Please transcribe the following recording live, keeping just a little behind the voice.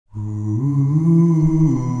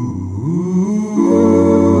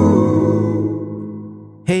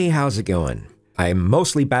how's it going? I'm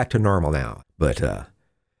mostly back to normal now, but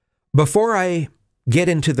before I get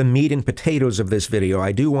into the meat and potatoes of this video,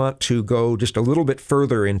 I do want to go just a little bit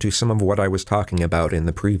further into some of what I was talking about in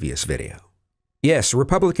the previous video. Yes,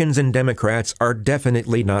 Republicans and Democrats are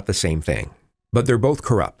definitely not the same thing, but they're both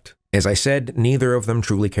corrupt. As I said, neither of them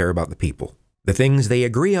truly care about the people. The things they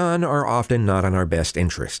agree on are often not in our best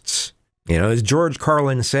interests. You know, as George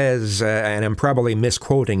Carlin says, and I'm probably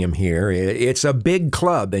misquoting him here, it's a big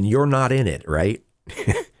club and you're not in it, right?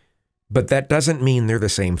 But that doesn't mean they're the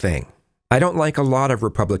same thing. I don't like a lot of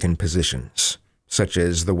Republican positions, such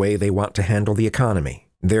as the way they want to handle the economy,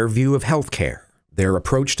 their view of healthcare, their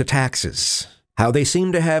approach to taxes, how they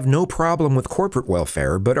seem to have no problem with corporate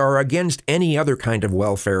welfare, but are against any other kind of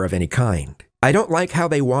welfare of any kind. I don't like how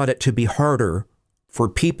they want it to be harder for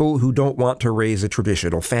people who don't want to raise a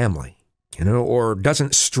traditional family, you know, or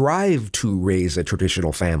doesn't strive to raise a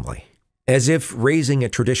traditional family. As if raising a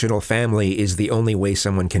traditional family is the only way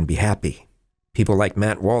someone can be happy. People like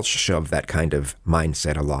Matt Walsh shove that kind of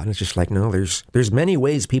mindset a lot. It's just like, no, there's many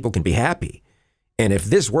ways people can be happy. And if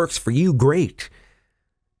this works for you, great.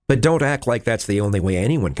 But don't act like that's the only way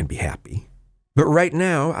anyone can be happy. But right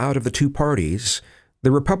now, out of the two parties,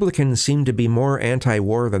 the Republicans seem to be more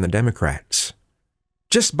anti-war than the Democrats.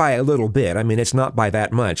 Just by a little bit. I mean, it's not by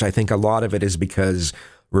that much. I think a lot of it is because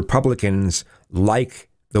Republicans like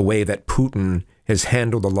the way that Putin has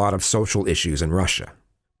handled a lot of social issues in Russia.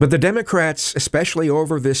 But the Democrats, especially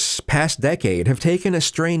over this past decade, have taken a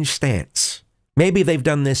strange stance. Maybe they've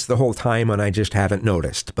done this the whole time and I just haven't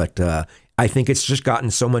noticed, but I think it's just gotten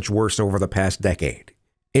so much worse over the past decade.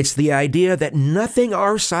 It's the idea that nothing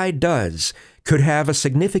our side does could have a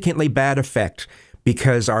significantly bad effect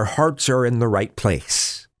because our hearts are in the right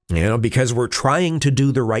place, you know, because we're trying to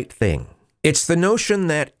do the right thing. It's the notion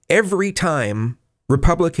that every time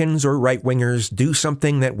Republicans or right-wingers do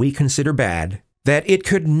something that we consider bad, that it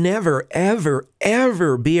could never, ever,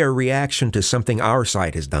 ever be a reaction to something our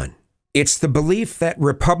side has done. It's the belief that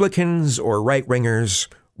Republicans or right-wingers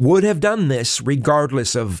would have done this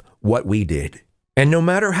regardless of what we did. And no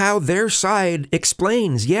matter how their side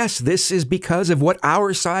explains, yes, this is because of what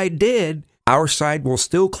our side did, our side will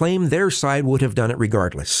still claim their side would have done it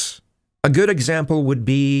regardless. A good example would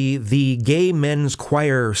be the Gay Men's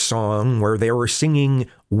Choir song where they were singing,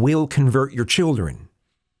 "We'll Convert Your Children."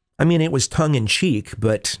 I mean, it was tongue-in-cheek,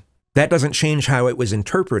 but that doesn't change how it was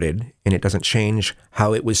interpreted, and it doesn't change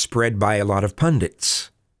how it was spread by a lot of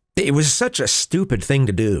pundits. It was such a stupid thing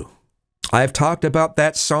to do. I've talked about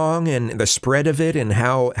that song and the spread of it and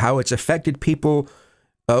how it's affected people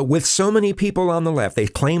with so many people on the left. They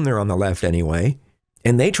claim they're on the left anyway,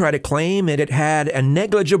 and they try to claim it had a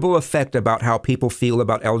negligible effect about how people feel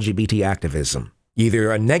about LGBT activism.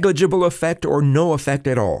 Either a negligible effect or no effect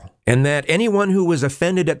at all. And that anyone who was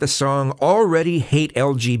offended at the song already hate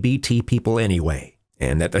LGBT people anyway.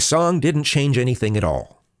 And that the song didn't change anything at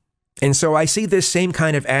all. And so I see this same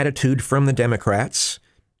kind of attitude from the Democrats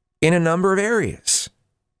in a number of areas.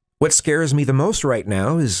 What scares me the most right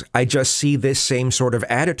now is I just see this same sort of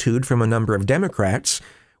attitude from a number of Democrats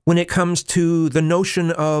when it comes to the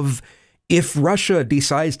notion of if Russia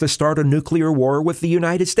decides to start a nuclear war with the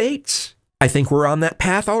United States. I think we're on that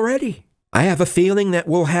path already. I have a feeling that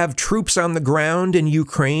we'll have troops on the ground in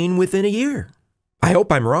Ukraine within a year. I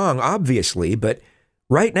hope I'm wrong, obviously, but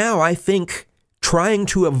right now I think trying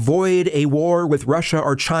to avoid a war with Russia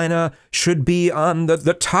or China should be on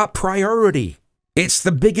the top priority. It's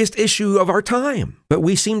the biggest issue of our time, but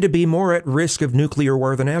we seem to be more at risk of nuclear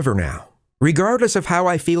war than ever now. Regardless of how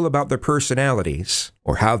I feel about their personalities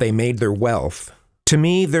or how they made their wealth, to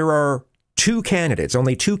me there are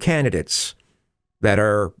only two candidates that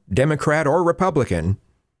are Democrat or Republican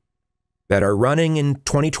that are running in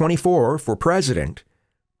 2024 for president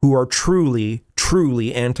who are truly,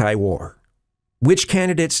 truly anti-war. Which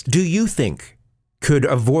candidates do you think could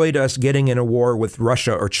avoid us getting in a war with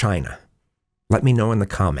Russia or China? Let me know in the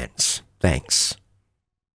comments. Thanks.